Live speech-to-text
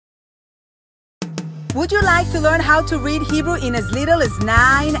Would you like to learn how to read Hebrew in as little as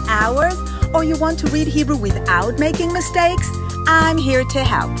 9 hours? Or you want to read Hebrew without making mistakes? I'm here to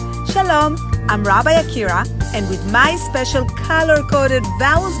help. Shalom, I'm Rabbi Yakira, and with my special color-coded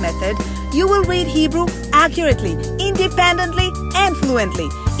vowels method, you will read Hebrew accurately, independently, and fluently.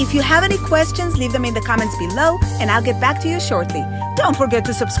 If you have any questions, leave them in the comments below, and I'll get back to you shortly. Don't forget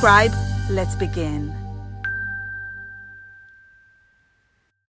to subscribe. Let's begin.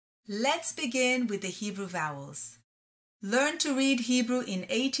 Let's begin with the Hebrew vowels. Learn to read Hebrew in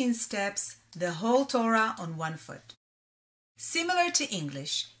 18 steps, the whole Torah on one foot. Similar to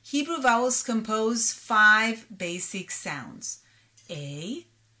English, Hebrew vowels compose 5 basic sounds: A,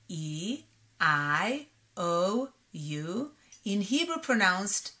 E, I, O, U, in Hebrew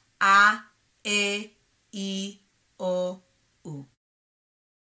pronounced A, E, I, O, U.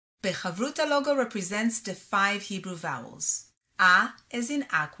 BeCHAVRUTA logo represents the 5 Hebrew vowels. A as in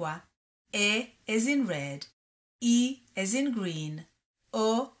aqua, E as in red, I as in green,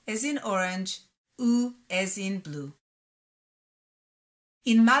 O as in orange, U as in blue.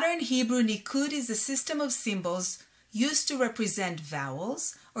 In modern Hebrew, nikud is a system of symbols used to represent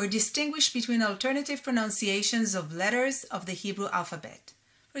vowels or distinguish between alternative pronunciations of letters of the Hebrew alphabet.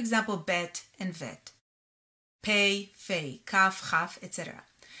 For example, bet and vet, pei, fei, kaf, chaf, etc.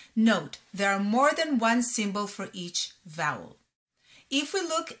 Note, there are more than one symbol for each vowel. If we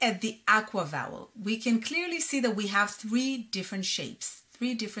look at the aqua vowel, we can clearly see that we have 3 different shapes,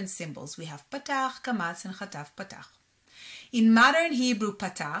 3 different symbols. We have patach, kamatz, and chataf, patach. In modern Hebrew,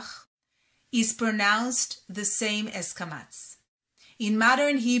 patach is pronounced the same as kamatz. In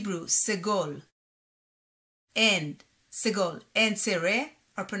modern Hebrew, segol and tzere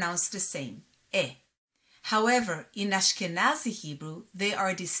are pronounced the same, e. However, in Ashkenazi Hebrew, they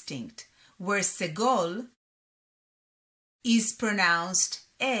are distinct, where segol is pronounced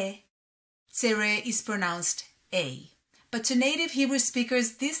e, tzere is pronounced a. But to native Hebrew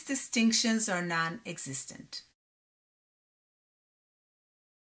speakers, these distinctions are non-existent.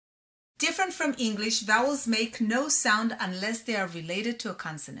 Different from English, vowels make no sound unless they are related to a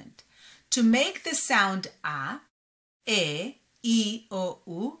consonant. To make the sound a, e, I, O,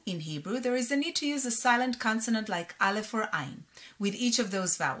 U in Hebrew, there is a need to use a silent consonant like aleph or ayin with each of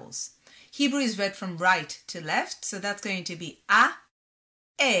those vowels. Hebrew is read from right to left, so that's going to be a,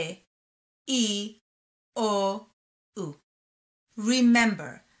 e, I, O, U.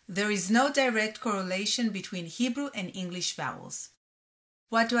 Remember, there is no direct correlation between Hebrew and English vowels.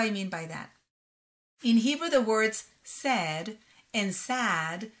 What do I mean by that? In Hebrew, the words said and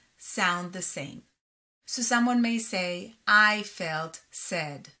sad sound the same. So someone may say, I felt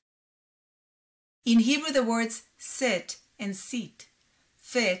sad. In Hebrew, the words sit and seat,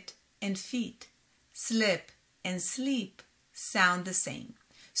 fit and feet, slip and sleep sound the same.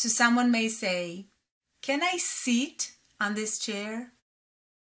 So someone may say, can I sit on this chair?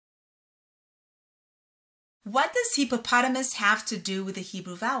 What does hippopotamus have to do with the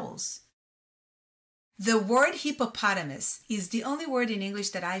Hebrew vowels? The word hippopotamus is the only word in English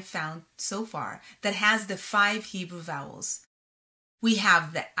that I've found so far that has the 5 Hebrew vowels. We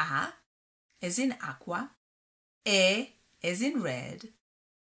have the A as in aqua, E as in red,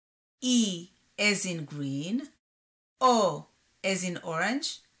 I as in green, O as in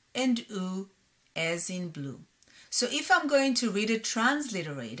orange, and U as in blue. So if I'm going to read it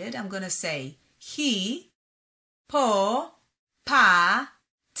transliterated, I'm going to say he, po, pa,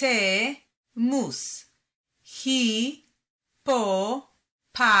 te, mus. He, po,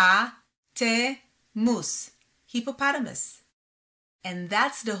 pa, te, mus. Hippopotamus. And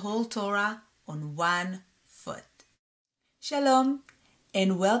that's the whole Torah on one foot. Shalom,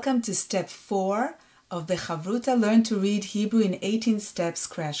 and welcome to step 4 of the BeCHAVRUTA Learn to Read Hebrew in 18 Steps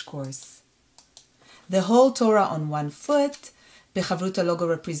crash course. The whole Torah on one foot. BeCHAVRUTA logo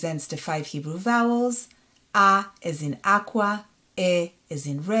represents the 5 Hebrew vowels. A as in aqua, E as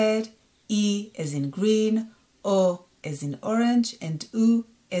in red, I as in green, O as in orange, and U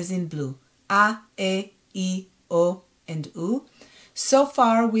as in blue. A, E, I, O, and U. So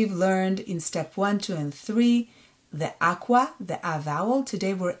far, we've learned in step 1, 2, and 3 the aqua, the A vowel.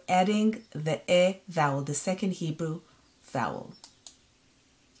 Today we're adding the E vowel, the 2nd Hebrew vowel.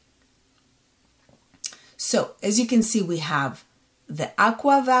 So, as you can see, we have the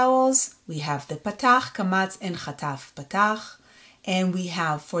aqua vowels, we have the patach, kamatz, and chataf, patach, and we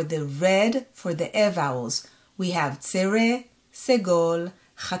have for the red, for the E vowels, we have tzere, segol,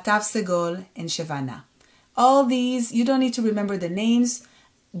 chataf, segol, and shevana. All these, you don't need to remember the names.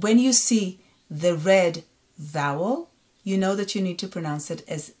 When you see the red vowel, you know that you need to pronounce it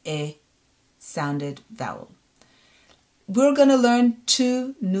as a sounded vowel. We're going to learn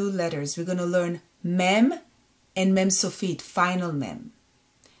 2 new letters. We're going to learn mem, and mem sofit, final mem.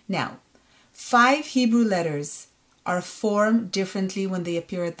 Now, 5 Hebrew letters are formed differently when they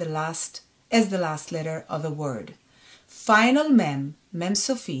appear at the last letter of a word. Final mem, mem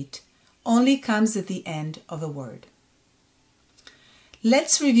sofit, only comes at the end of a word.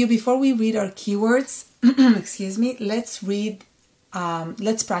 Let's review before we read our keywords. Excuse me. Let's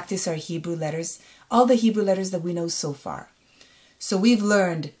practice our Hebrew letters, all the Hebrew letters that we know so far. So we've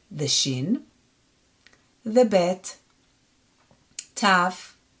learned the shin, the bet,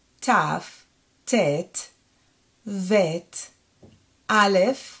 taf, taf, tet, vet,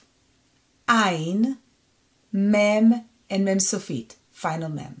 aleph, ain, mem, and mem sofit, final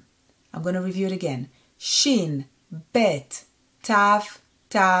mem. I'm going to review it again. Shin, bet, taf,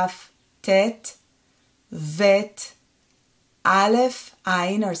 taf, tet, vet, aleph,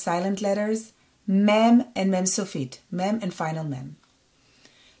 ain are silent letters, mem and mem sofit, mem and final mem.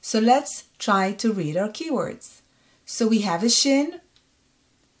 So let's try to read our keywords. So we have a shin,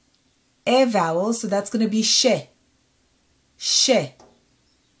 a vowel, so that's going to be she, she,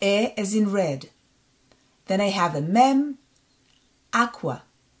 e as in red. Then I have a mem, aqua,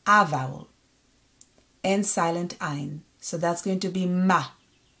 a vowel, and silent ain. So that's going to be ma,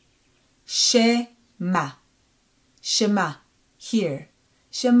 she-ma, shema, here.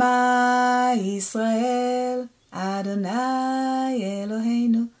 Shema Yisrael, Adonai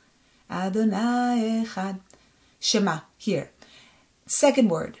Eloheinu, Adonai Echad. Shema, here. Second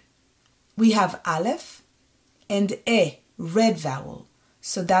word, we have aleph and e, red vowel.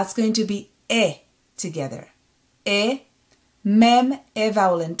 So that's going to be e together. E, mem, e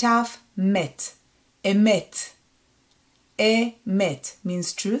vowel and taf, met, emet. Emet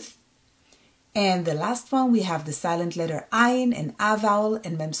means truth. And the last one, we have the silent letter ayin and a vowel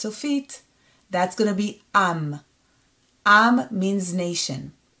and mem sofit. That's going to be am. Am means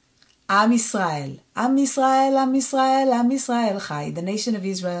nation. Am Israel. Am Israel, Am Israel, Am Israel Chai. The nation of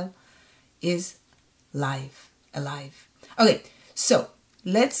Israel is alive. Okay, so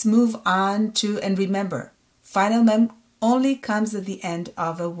let's move on to, and remember, final mem only comes at the end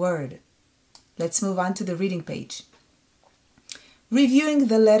of a word. Let's move on to the reading page. Reviewing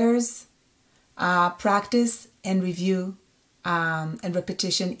the letters, practice and review and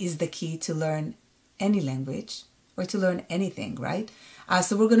repetition is the key to learn any language or to learn anything, right?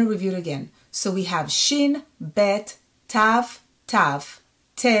 So we're going to review it again. So we have shin, bet, taf, taf,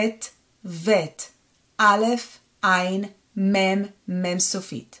 tet, vet, aleph, ain, mem, mem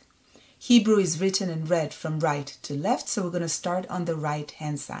sofit. Hebrew is written and read from right to left, so we're going to start on the right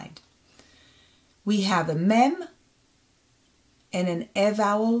hand side. We have a mem and an e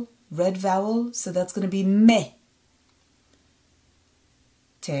vowel, red vowel, so that's going to be me.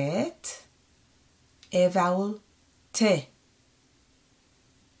 Tet, e vowel, te.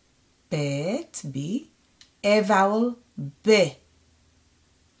 Bet, b, e vowel, be.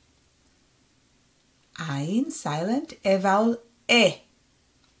 Ain, silent, e vowel, e.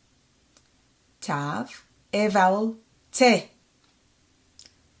 Tav, e vowel, te.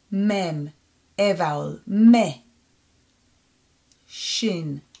 Mem, e vowel, me.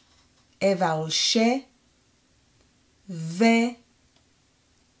 Shin, e vowel, she. Ve,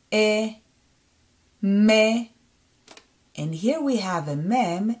 e, me. And here we have a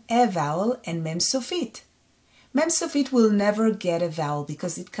mem, a vowel, and mem sofit. Mem sofit will never get a vowel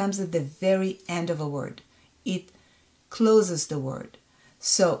because it comes at the very end of a word. It closes the word.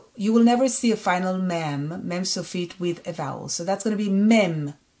 So you will never see a final mem sofit with a vowel. So that's going to be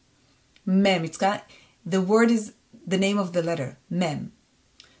mem. Mem. The word is the name of the letter, mem.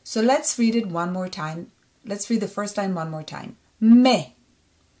 So let's read it one more time. Let's read the first line one more time. Me,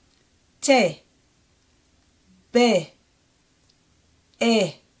 te, be,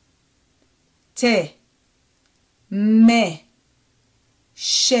 e, te, me,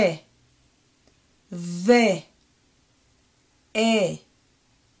 she, ve, e,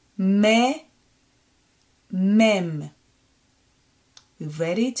 me, mem. We're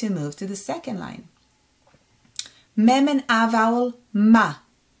ready to move to the second line. Mem and a vowel, ma.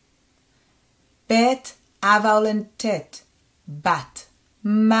 Bet, a vowel and tet, bat.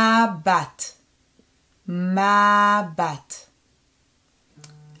 Ma bat. Ma bat.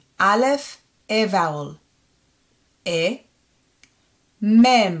 Aleph, e vowel, e.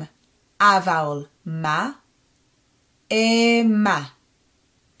 Mem, a vowel, ma. E ma.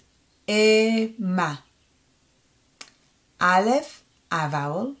 E ma. Aleph, a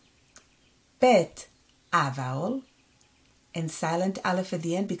vowel. Bet, a vowel. And silent aleph at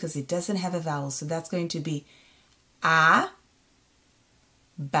the end because it doesn't have a vowel. So that's going to be a,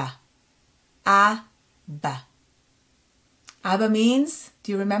 ba. A, ba. Abba means,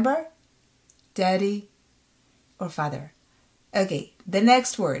 do you remember? daddy, or father. Okay, the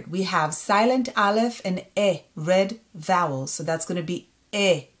next word, we have silent aleph and e, red vowels. So that's going to be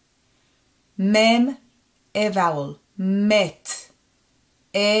e. Mem, e vowel, met.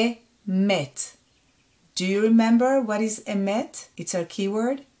 Emet. Do you remember what is emet? It's our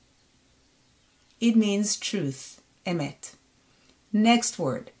keyword. It means truth, emet. Next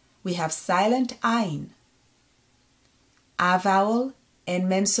word, we have silent ayin. A vowel and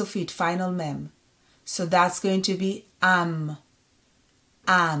mem sofit, final mem. So that's going to be am.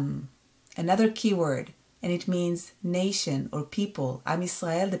 Am. Another keyword, and it means nation or people. Am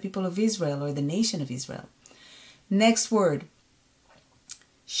Israel, the people of Israel, or the nation of Israel. Next word,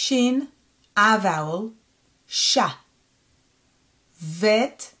 shin, a vowel, sha.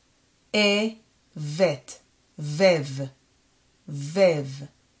 Vet, e, vet. Vev. Vev.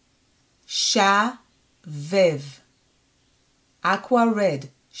 Sha, vev. Aqua red,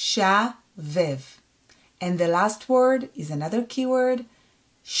 sha, vev. And the last word is another keyword,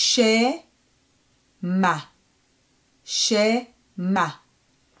 she, ma. She, ma.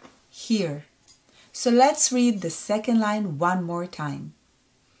 Here. So let's read the second line one more time.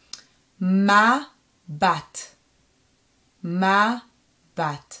 Ma, bat. Ma,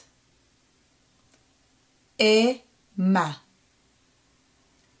 bat. E, ma.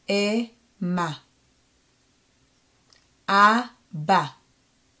 E, ma. A, ba.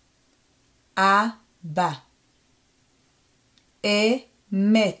 A, ba. E,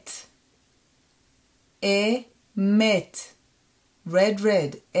 met. E, met. Red,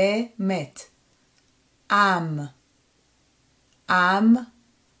 red. E, met. Am. Am.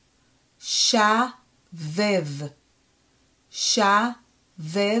 Sha, vev. Sha,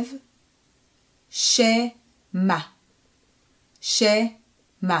 vev. She, ma. She,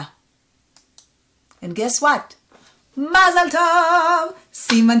 ma. And guess what? Mazal tov!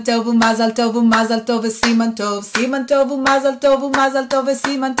 Siman tov u'mazal tov u'mazal tov v'siman tov. Siman tov u'mazal tov u'mazal tov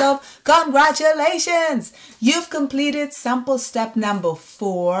v'siman tov. Congratulations! You've completed sample step number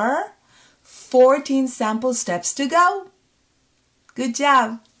 4. 14 sample steps to go. Good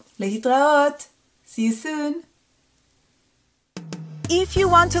job. Lehitraot. See you soon. If you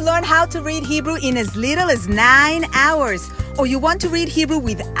want to learn how to read Hebrew in as little as 9 hours, or you want to read Hebrew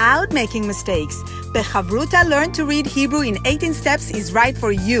without making mistakes, BeCHAVRUTA Learn to Read Hebrew in 18 Steps is right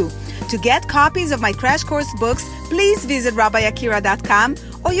for you. To get copies of my crash course books, please visit RabbiYakira.com,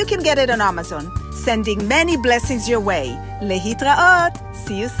 or you can get it on Amazon. Sending many blessings your way. Lehitraot.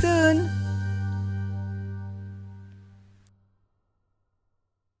 See you soon.